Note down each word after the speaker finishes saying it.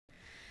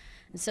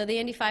And so the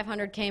Indy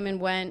 500 came and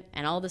went,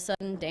 and all of a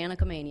sudden,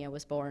 Danica Mania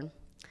was born.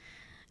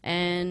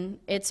 And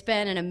it's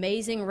been an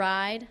amazing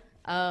ride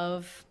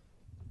of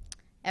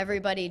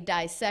everybody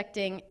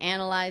dissecting,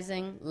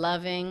 analyzing,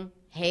 loving,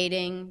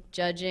 hating,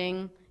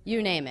 judging,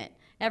 you name it.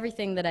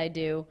 Everything that I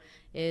do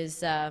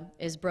is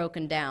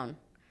broken down.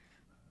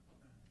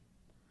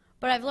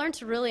 But I've learned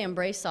to really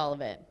embrace all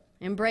of it.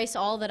 Embrace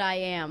all that I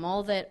am,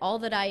 all that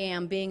I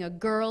am, being a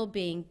girl,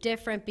 being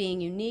different, being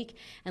unique.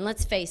 And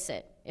let's face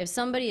it, if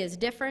somebody is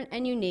different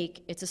and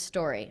unique, it's a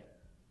story.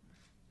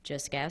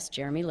 Just ask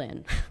Jeremy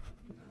Lin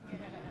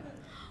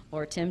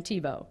or Tim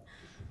Tebow.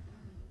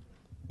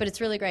 But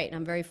it's really great, and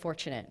I'm very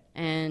fortunate.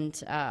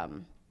 And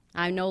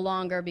I no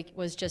longer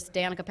was just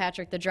Danica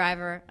Patrick, the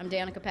driver. I'm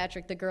Danica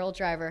Patrick, the girl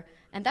driver,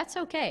 and that's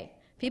okay.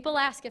 People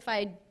ask if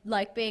I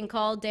like being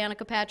called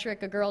Danica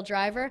Patrick, a girl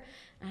driver.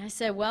 And I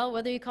said, well,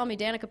 whether you call me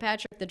Danica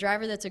Patrick, the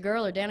driver that's a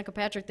girl, or Danica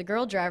Patrick, the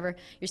girl driver,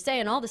 you're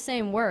saying all the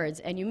same words,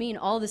 and you mean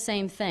all the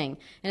same thing.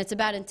 And it's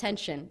about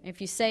intention.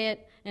 If you say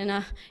it in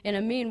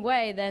a mean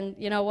way, then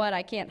you know what,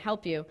 I can't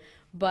help you.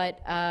 But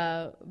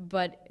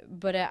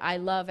I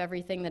love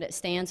everything that it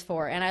stands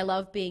for, and I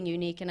love being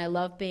unique, and I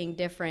love being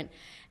different.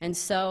 And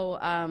so,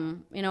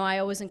 you know, I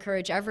always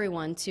encourage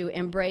everyone to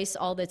embrace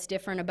all that's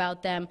different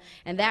about them,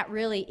 and that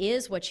really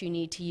is what you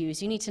need to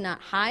use. You need to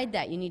not hide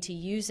that. You need to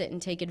use it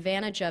and take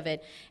advantage of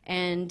it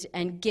and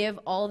give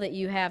all that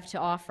you have to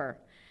offer.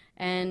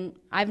 And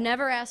I've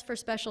never asked for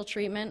special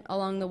treatment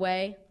along the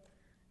way,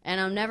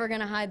 and I'm never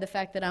going to hide the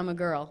fact that I'm a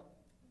girl,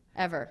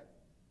 ever.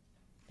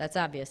 That's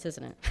obvious,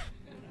 isn't it?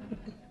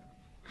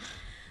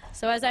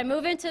 So as I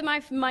move into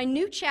my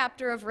new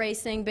chapter of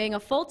racing, being a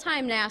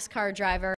full-time NASCAR driver,